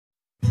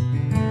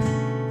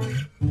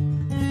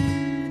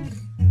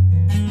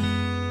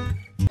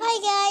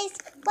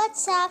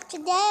What's up?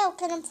 Today I'm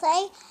gonna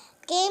play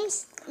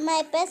games,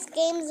 my best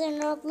games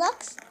in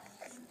Roblox.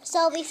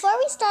 So before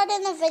we start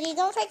in the video,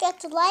 don't forget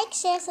to like,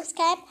 share,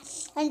 subscribe,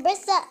 and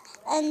press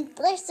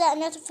the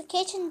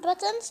notification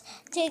buttons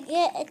to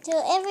get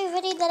to every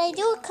video that I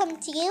do come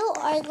to you,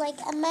 or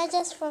like a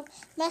message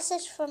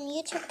from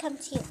YouTube come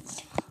to you.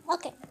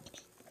 Okay.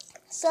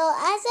 So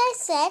as I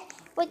said,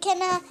 we're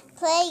gonna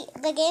play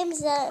the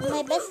games,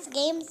 my best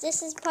games.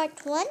 This is part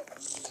 1.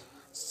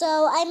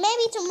 So I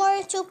maybe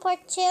tomorrow do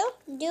part 2.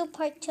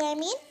 I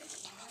mean.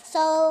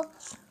 So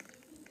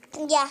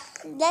yeah,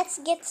 let's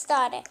get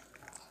started.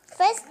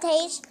 First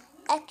stage,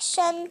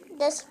 action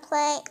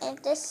display.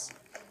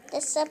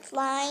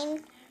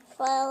 Discipline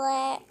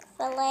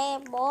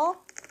ball.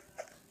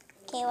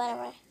 Okay,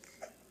 whatever.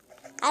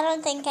 I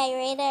don't think I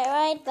read it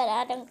right, but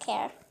I don't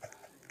care.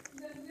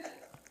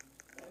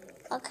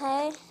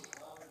 Okay.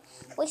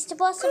 We're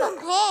supposed to.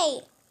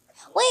 Hey,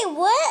 wait,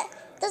 what?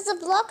 Does the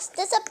blocks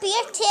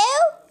disappear too?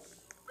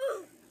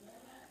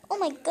 Oh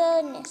my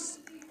goodness.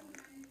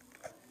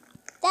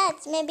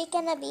 That's maybe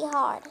gonna be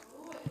hard.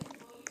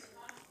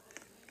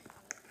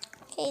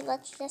 Okay,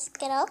 let's just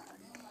get up.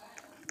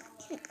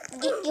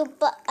 Get your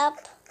butt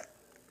up.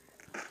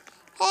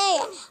 Hey,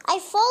 I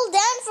fall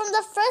down from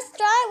the first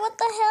try. What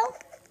the hell?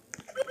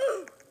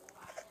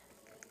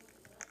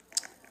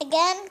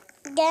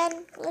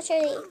 Again,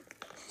 literally.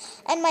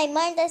 In my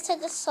mind, I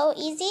said it's so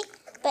easy,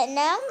 but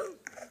now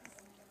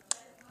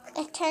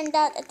it turned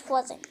out it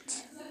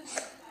wasn't.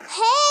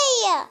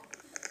 Hey!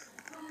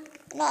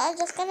 No, I'm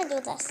just gonna do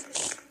this.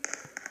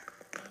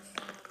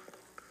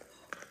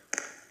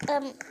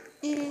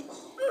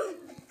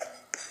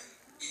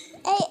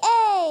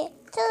 Hey!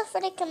 Tell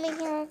Freddy coming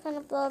here, I'm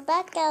gonna blow it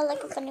back out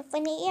like a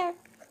funny ear.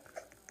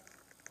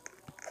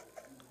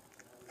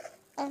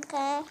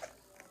 Okay.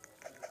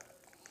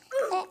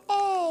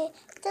 Hey!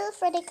 Tell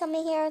Freddy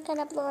coming here, I'm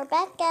gonna blow her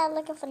back out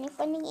like a funny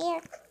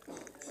ear.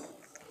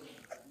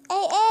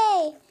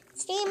 Hey!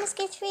 3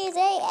 musket trees,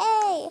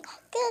 hey!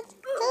 Good.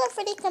 Tell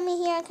Freddy coming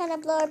here, I'm gonna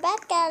blow her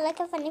back out like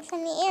a funny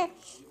ear.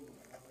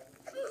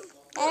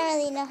 I don't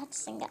really know how to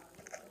sing that.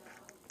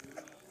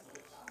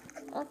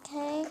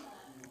 Okay.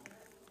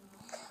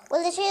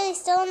 We're literally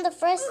still in the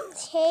first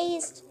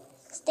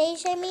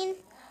stage, I mean.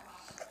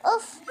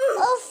 Oof,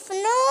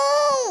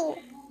 no!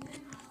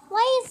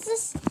 Why is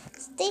this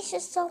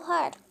stage so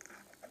hard?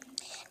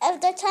 If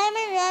the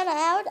timer ran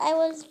out, I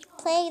will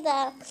play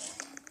the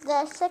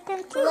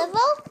second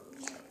level.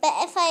 But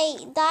if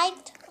I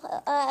died,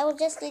 I will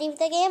just leave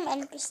the game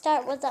and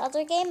start with the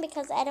other game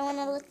because I don't want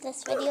to let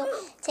this video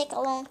take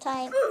a long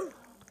time.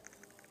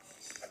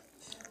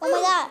 Oh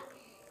my god.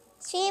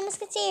 3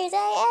 musketeers,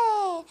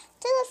 hey!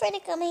 Tell the Freddy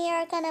come here,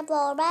 I'm gonna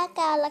blow her back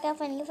out like a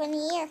funny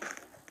ear.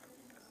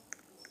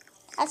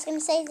 I was gonna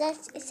say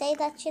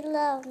that you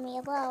love me.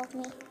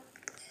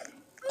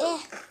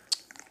 Yeah.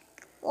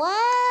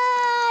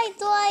 Why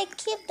do I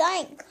keep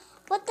dying?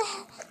 What the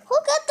hell? Who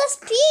got the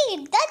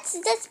speed? That's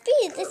the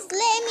speed. It's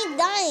letting me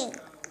dying.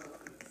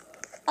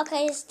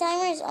 Okay, his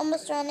timer is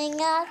almost running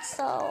out,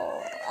 so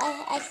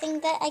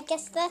I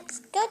guess that's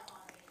good.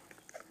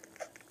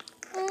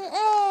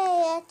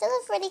 Hey, tell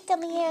the Freddy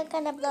come here,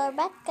 gonna blow her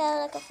back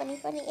out like a funny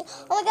ear.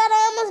 Oh my god,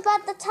 I almost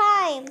got the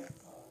time.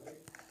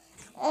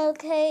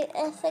 Okay,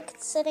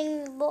 effect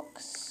setting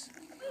books.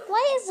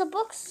 Why is the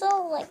book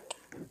so like?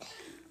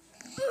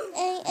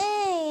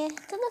 Hey,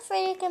 tell the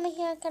Freddy come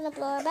here, gonna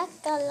blow her back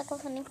out like a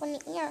funny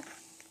ear.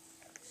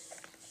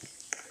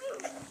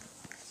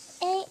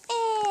 Hey,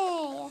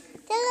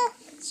 tell the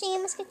 3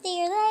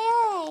 musketeers,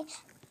 hey,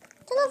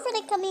 tell the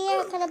Freddy come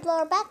here, gonna blow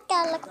her back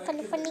out like a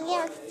funny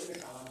ear.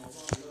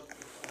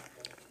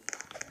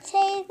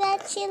 Say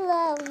that you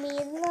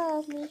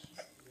love me.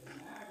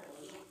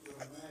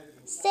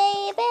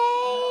 Say,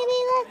 baby,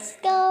 let's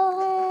go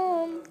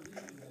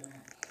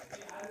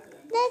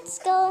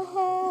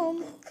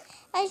home.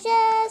 I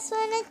just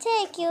wanna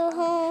take you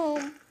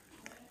home.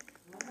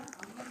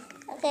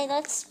 Okay,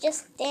 let's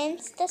just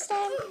dance this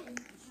time.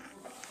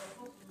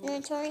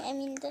 Inventory, I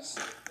mean this.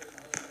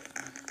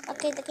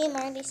 Okay, the game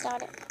already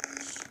started.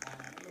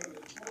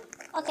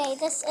 Okay,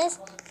 this is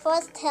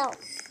first hell.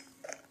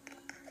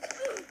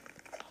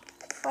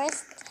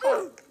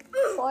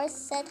 Force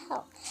said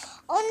hell.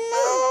 Oh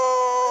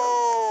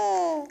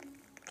no!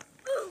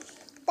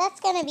 That's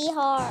gonna be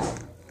hard.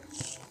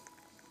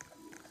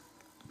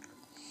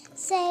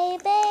 Say,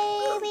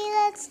 baby,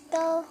 let's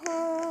go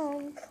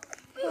home.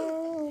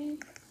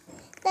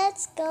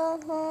 Let's go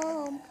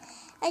home.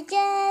 I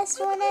just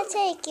wanna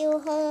take you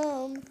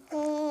home.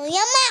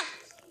 Yama!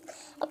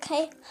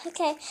 Okay.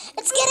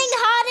 It's getting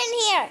hot in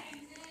here.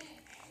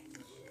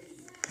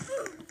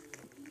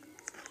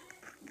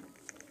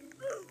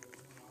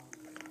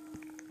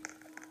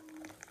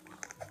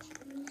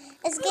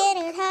 It's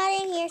getting hot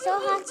in here, so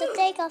hot, so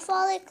take off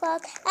all your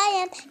clothes.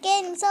 I am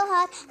getting so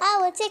hot, I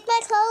will take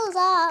my clothes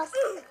off.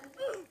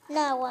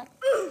 Now what?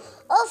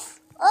 Oof.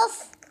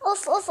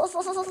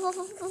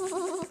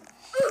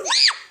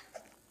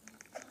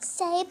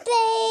 Say,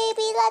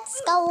 baby,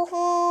 let's go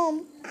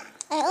home.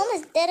 I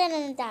almost did it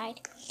and died.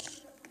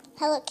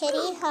 Hello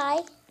Kitty,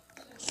 hi.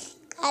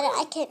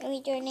 I can't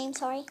read your name,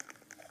 sorry.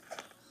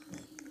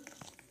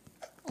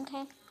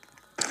 Okay.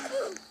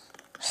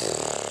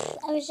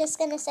 I was just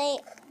gonna say,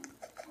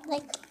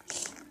 like,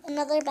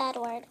 another bad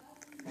word.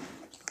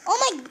 Oh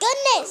my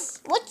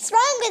goodness! What's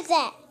wrong with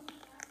that?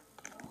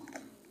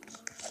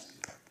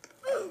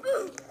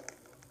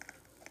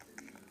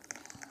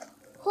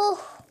 Whew.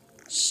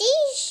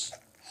 Sheesh.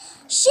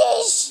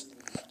 Sheesh.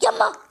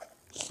 Yumma.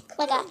 Oh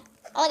my god.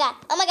 Oh my god.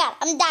 Oh my god.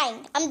 I'm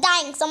dying. I'm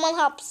dying. Someone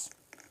helps.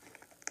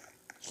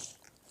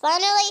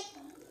 Finally.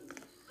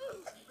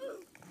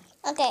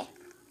 Okay.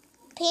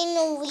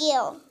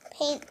 Pinwheel.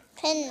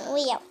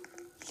 Pinwheel.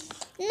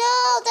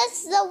 No,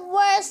 that's the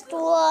worst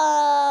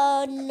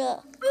one.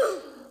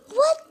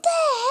 What the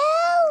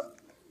hell?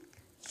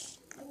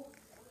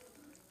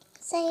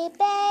 Say,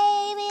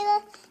 baby,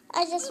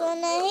 I just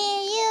wanna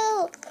hear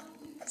you.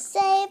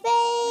 Say,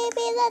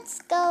 baby,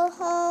 let's go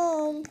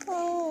home,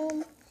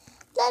 home.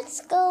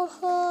 Let's go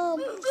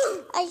home.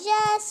 I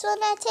just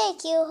wanna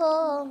take you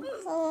home,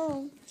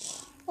 home.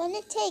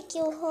 Wanna take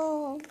you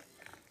home.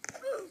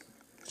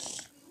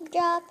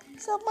 Drop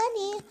some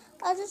money.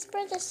 I'll just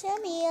bring a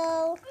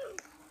cameo.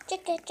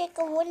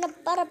 Chicka, wanna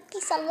butter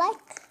piece of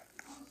like.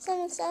 Some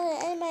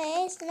in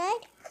my ass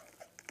tonight.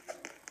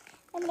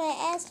 In my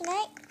ass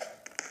tonight.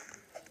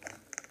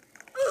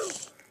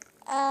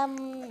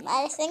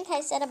 I think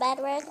I said a bad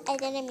word. I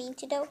didn't mean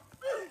to do.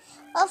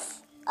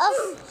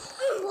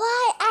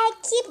 Why I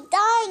keep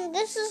dying?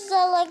 This is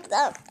like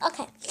the.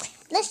 Okay,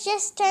 let's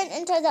just turn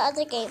into the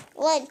other game.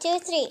 1, 2,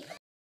 3.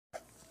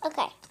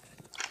 Okay.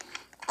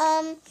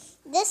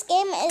 This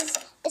game is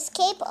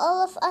escape.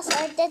 All of us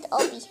are dead.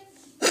 Obi.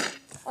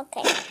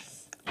 Okay.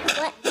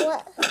 What?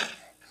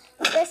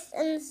 This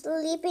and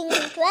sleeping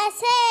in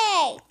class.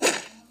 Hey!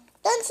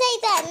 Don't say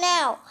that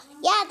now.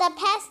 Yeah, the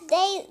past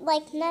days,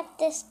 like not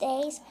this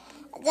days,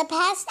 the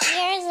past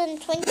years in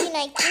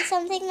 2019,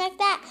 something like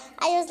that,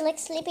 I was like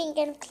sleeping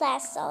in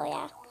class, so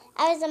yeah.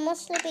 I was the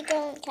most sleepy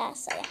girl in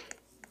class, so yeah.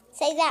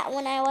 Say that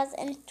when I was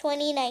in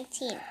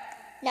 2019,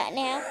 not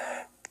now.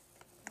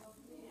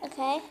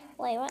 Okay,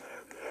 wait, what?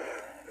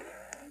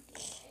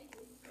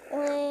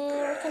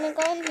 We're gonna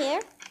go in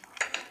here,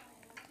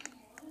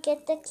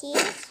 get the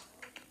keys.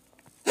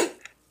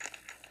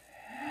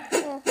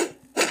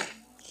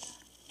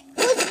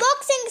 Who's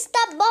boxing?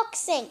 Stop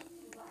boxing.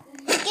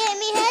 Give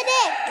me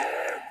headache.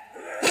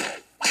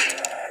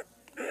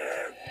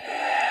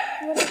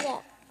 What is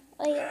that?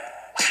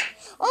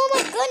 Oh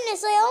my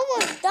goodness, I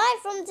almost died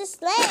from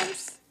this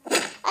lamps.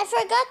 I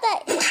forgot that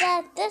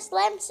this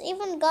lamps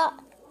even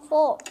got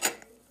full.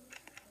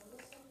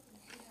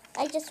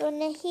 I just want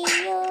to hear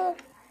you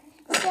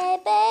say,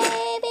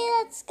 baby,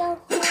 let's go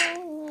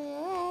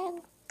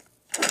home.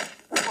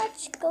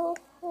 Let's go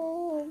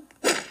home.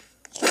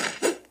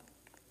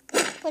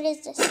 What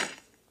is this?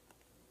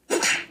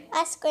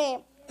 Ice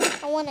cream.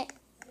 I want it.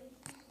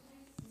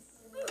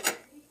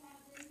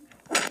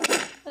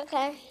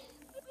 Okay.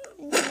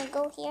 I'm gonna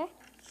go here.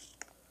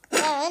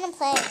 I'm gonna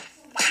play.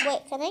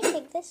 Wait, can I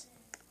take this?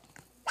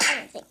 I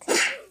don't think so.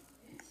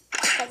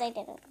 Because I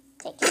didn't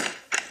take it.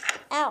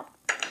 Ow.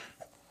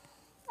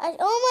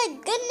 Oh my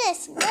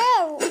goodness,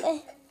 bro.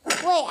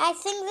 Wait, I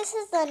think this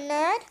is the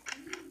nerd.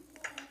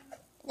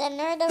 The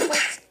nerd of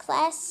this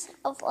class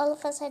of all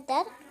of us are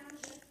dead.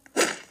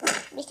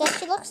 Because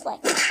she looks like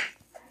it.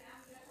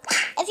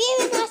 If you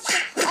even watch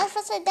All of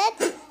Us Are Dead,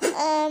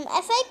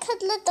 if I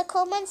could let the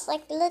comments,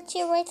 like let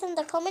you write in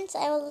the comments,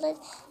 I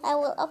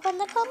will open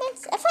the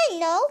comments. If I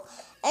know,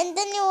 and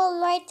then you will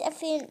write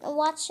if you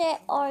watch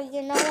it or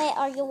you know it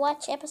or you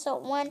watch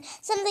episode 1,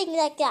 something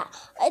like that.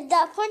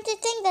 The important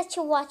thing that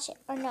you watch it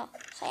or no.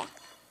 So yeah,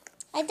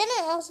 I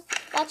didn't also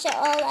watch it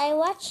all. I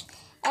watched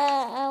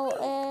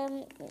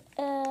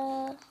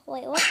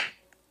wait, what?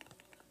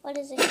 What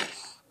is it?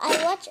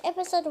 I watched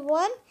episode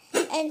 1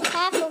 and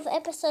half of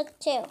episode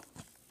 2.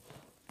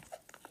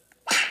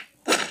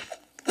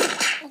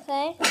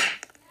 Okay.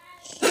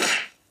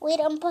 Wait,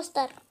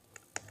 imposter.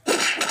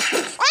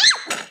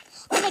 Ah!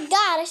 Oh my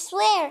god, I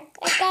swear.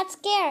 I got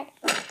scared.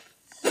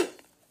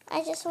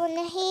 I just want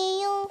to hear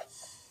you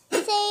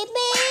say,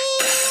 baby,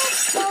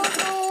 let's go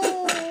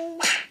home.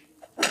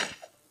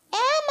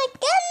 Oh my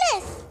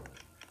goodness.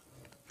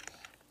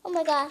 Oh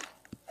my god.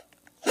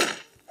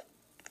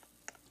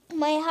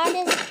 My heart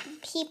is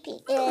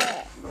beeping.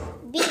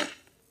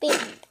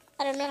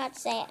 I don't know how to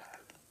say it.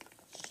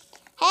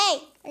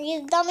 Hey, are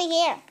you dummy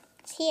here?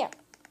 It's here.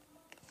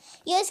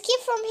 You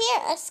escape from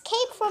here.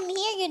 Escape from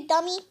here, you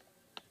dummy.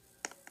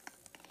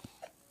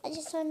 I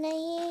just want to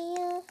hear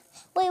you.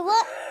 Wait,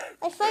 what?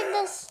 I find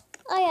this.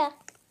 Oh, yeah.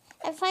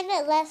 I find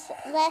it last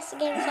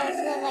game, so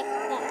it's not like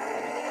that.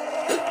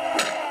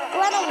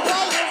 Run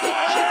away, you freak.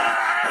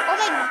 Oh,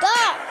 my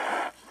God.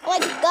 Oh, my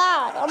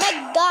God. Oh, my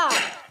God.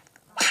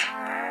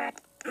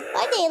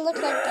 Why do they look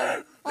like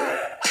that? Oh.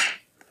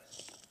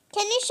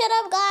 Can you shut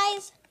up,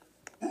 guys?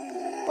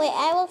 Wait,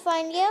 I will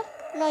find you.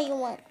 No, you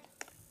won't.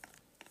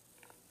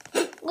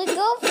 We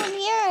go from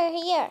here or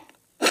here.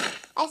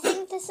 I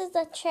think this is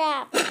the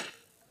trap.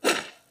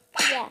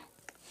 Yeah.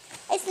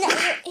 It's not.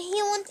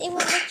 He won't even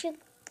let you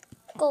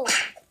go.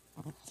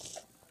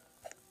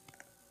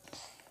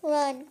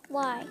 Run.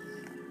 Why?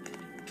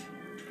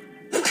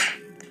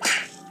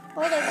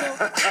 Where'd I go?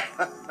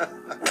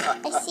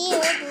 I see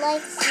red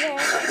lights here.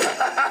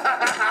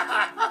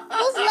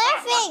 Who's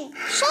laughing?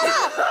 Shut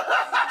up!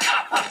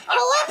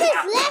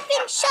 Whoever's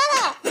laughing, shut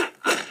up!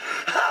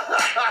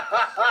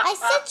 I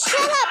said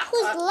shut up!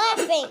 Who's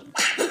laughing?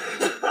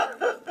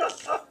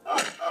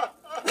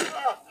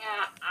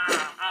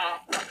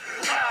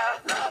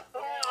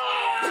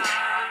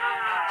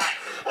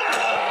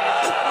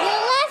 Your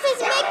laugh is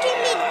making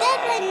me dead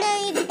right now,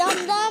 you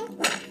dum-dum.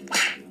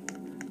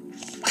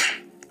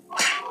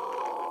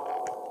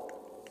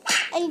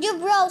 And you,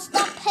 bro,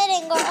 stop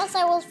hitting or else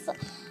I will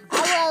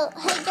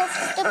hit your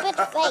stupid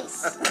face.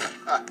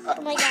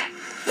 Oh my god.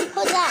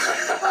 Who's that?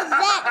 Who's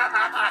that?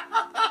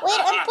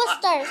 We're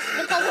imposters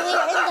because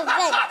we're in the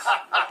vent.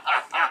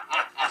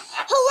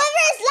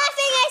 Whoever is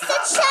laughing, I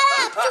said shut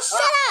up! Just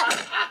shut up!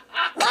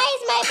 Why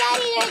is my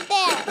body right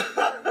there?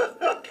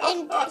 And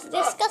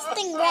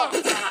disgusting rats.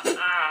 If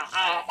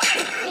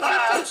you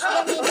touch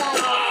them, you die.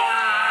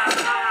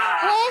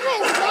 Whoever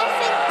is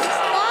laughing,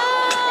 stop!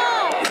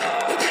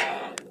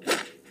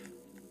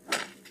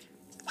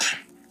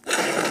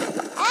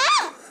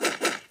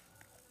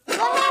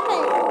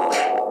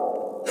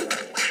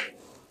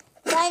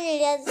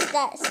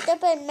 That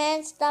stupid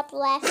man stop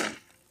laughing.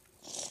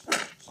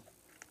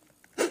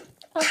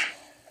 Oh.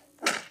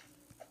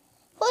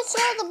 Who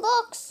threw the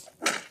books?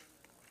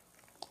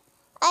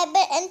 I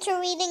bet enter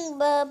reading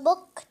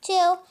book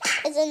 2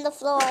 is in the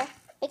floor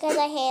because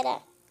I hate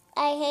it.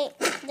 I hate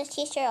the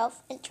teacher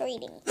of enter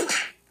reading.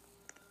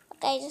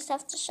 Okay, I just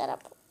have to shut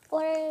up.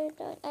 What are you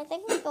doing? I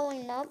think we're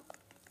going up.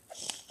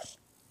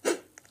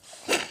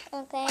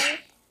 Okay.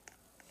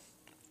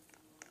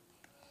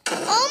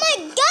 Oh my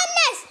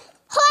goodness!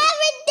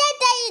 Whoever did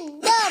that is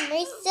dumb.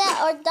 Reset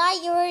or die,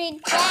 you're already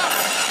trapped.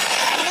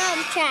 Now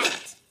I'm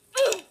trapped.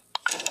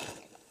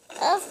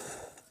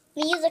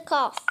 Music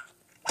off.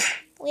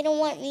 We don't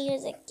want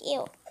music.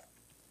 Ew.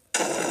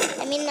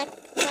 I mean, not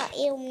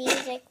ew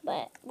music,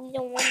 but we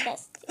don't want that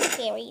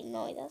scary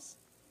noises.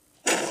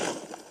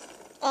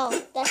 Oh,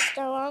 that's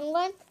the wrong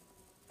one?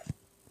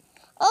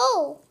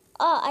 Oh,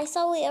 I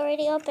saw we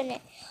already opened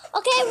it.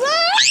 Okay,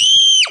 run!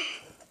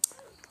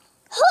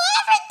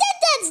 Whoever did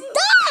that's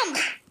dumb!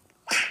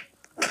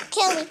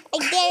 Kill me. I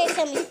dare you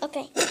kill me.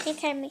 Okay, you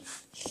kill me.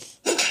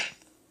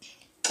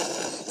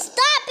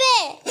 Stop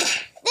it!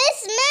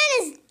 This man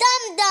is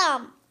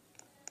dumb.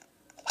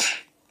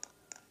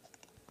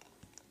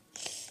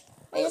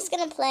 We're just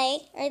gonna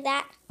play like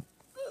that.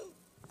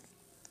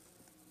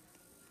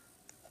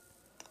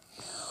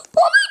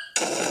 What?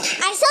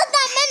 I saw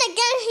that man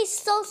again. He's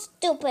so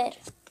stupid.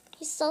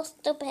 He's so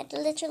stupid,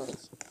 literally.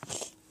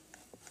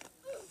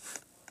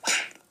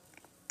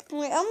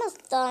 We're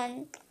almost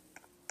done.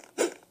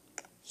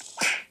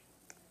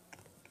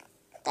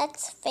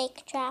 That's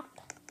fake trap.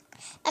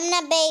 I'm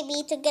not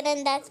baby to get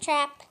in that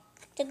trap.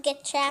 To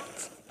get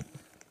trapped.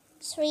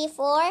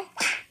 3-4.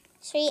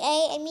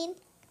 3A, I mean.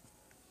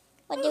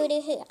 What do we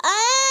do here?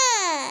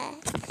 Ah!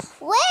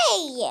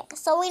 Wait!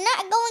 So we're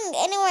not going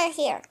anywhere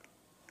here.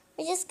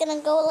 We're just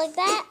gonna go like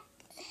that.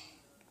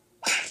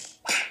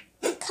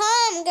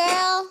 Come,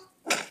 girl.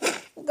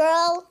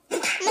 Girl.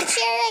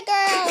 Mature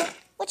girl.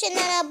 What's your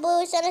nana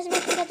boo? So that's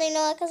because I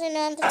know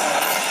I'm the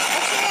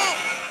Mature.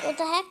 What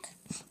the heck?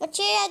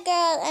 Mature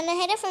girl. And I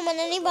hate it from when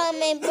anybody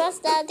may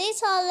bust out.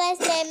 These whole last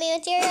day, me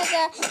Mature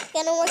girl.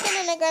 Gonna work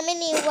in a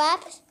Grammy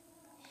WAP.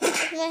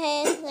 With my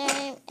head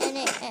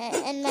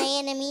and my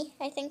enemy.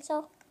 I think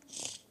so.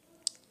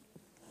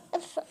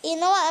 You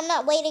know what? I'm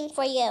not waiting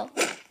for you.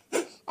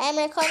 I'm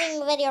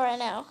recording a video right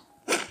now.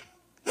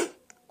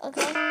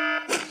 Okay.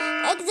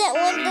 Exit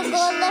when the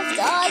goal left.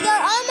 Oh,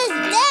 you're almost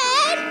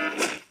dead.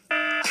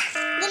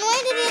 Then why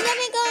did you let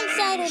me go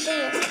inside with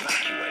you?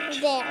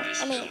 There.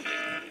 I mean.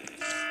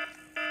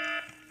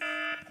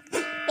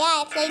 Yeah,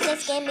 I played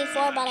this game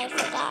before, but I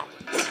forgot.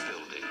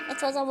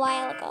 It was a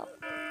while ago.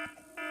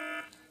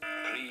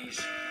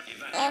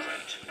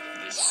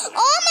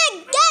 Oh my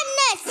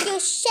goodness, you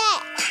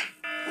shit!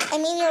 I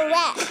mean, you're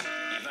rat.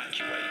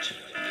 Evacuate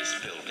this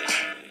building.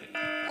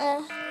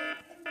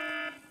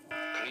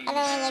 I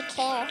don't really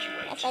care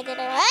if I did it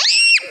right.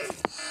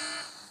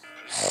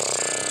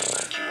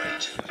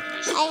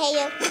 I hate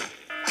you.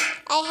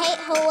 I hate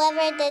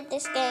whoever did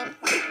this game.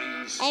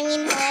 I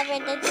mean, whoever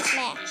did this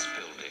map.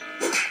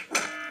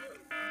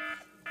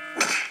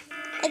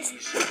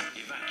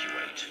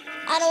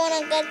 I don't want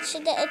to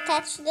get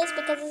attached to this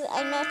because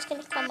I know it's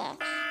going to come out.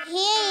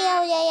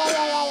 Yeah.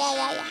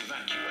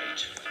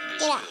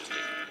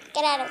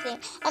 Get out of here.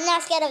 I'm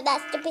not scared of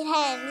that stupid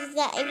hand. It's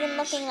not even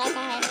looking like a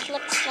hand. It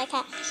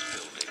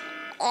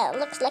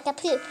looks like a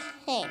poop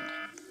hand.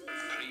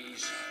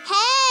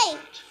 Hey!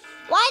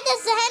 Why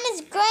does the hand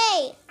is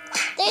gray?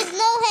 There's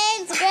no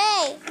hands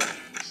gray.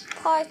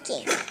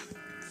 Parking.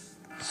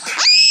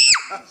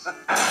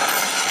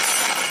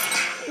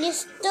 You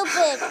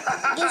stupid.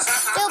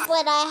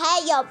 I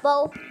hate you, bro.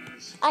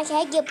 I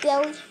hate you,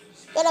 bro.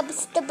 You're a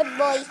stupid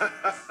boy.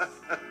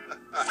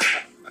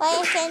 Why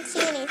I can't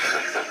see anything?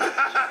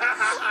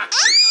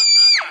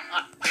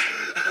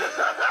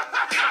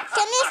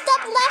 Can you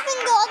stop laughing,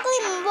 you ugly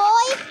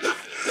boy?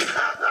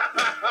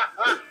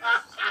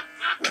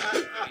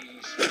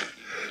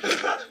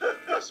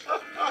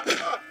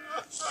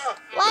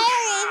 Why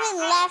are you even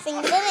laughing?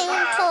 You didn't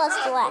even tell us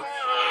to laugh.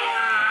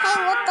 Hey,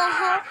 what the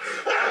hell?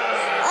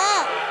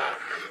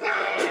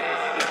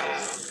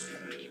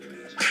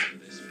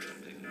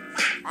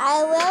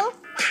 I will.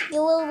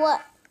 You will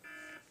what?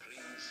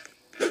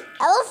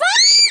 I will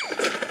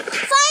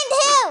find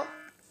who?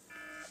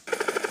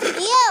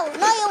 You.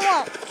 No, you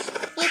won't.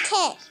 You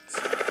can't.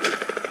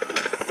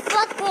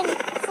 Fucking 1,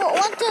 2,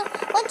 1, 2,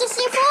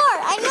 3, 4.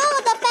 I know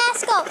the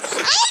passcode.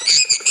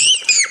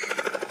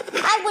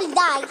 I will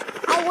die.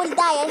 I will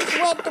die. I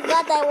swear to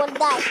God, I will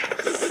die.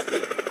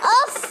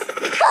 Off.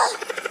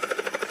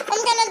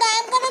 I'm gonna die.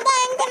 I'm gonna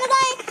die. I'm gonna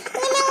die.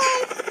 Leave me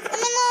alone.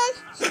 Leave me alone.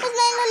 Where's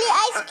my lolly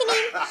ice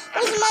cream?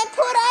 Where's my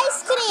poor ice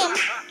cream?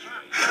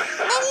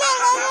 Leave me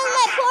alone with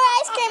my poor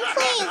ice cream,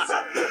 please.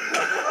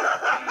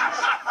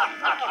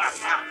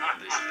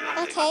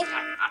 Okay.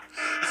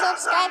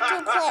 Subscribe to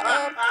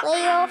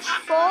Player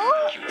 4.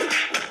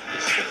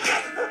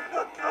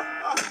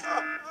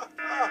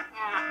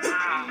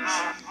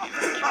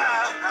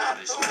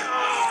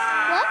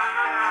 What?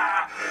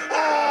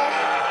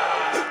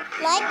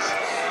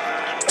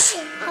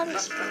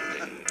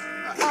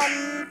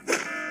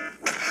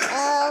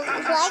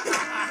 Like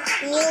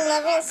new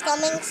levels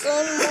coming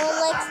soon. More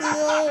like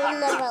new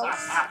levels.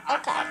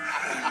 Okay.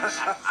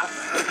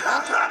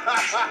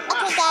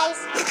 Okay, guys.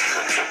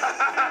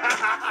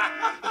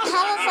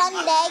 Have a fun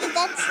day.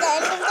 That's the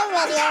end of the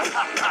video.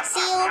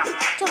 See you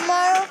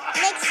tomorrow.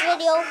 Next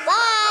video.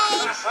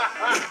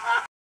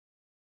 Bye.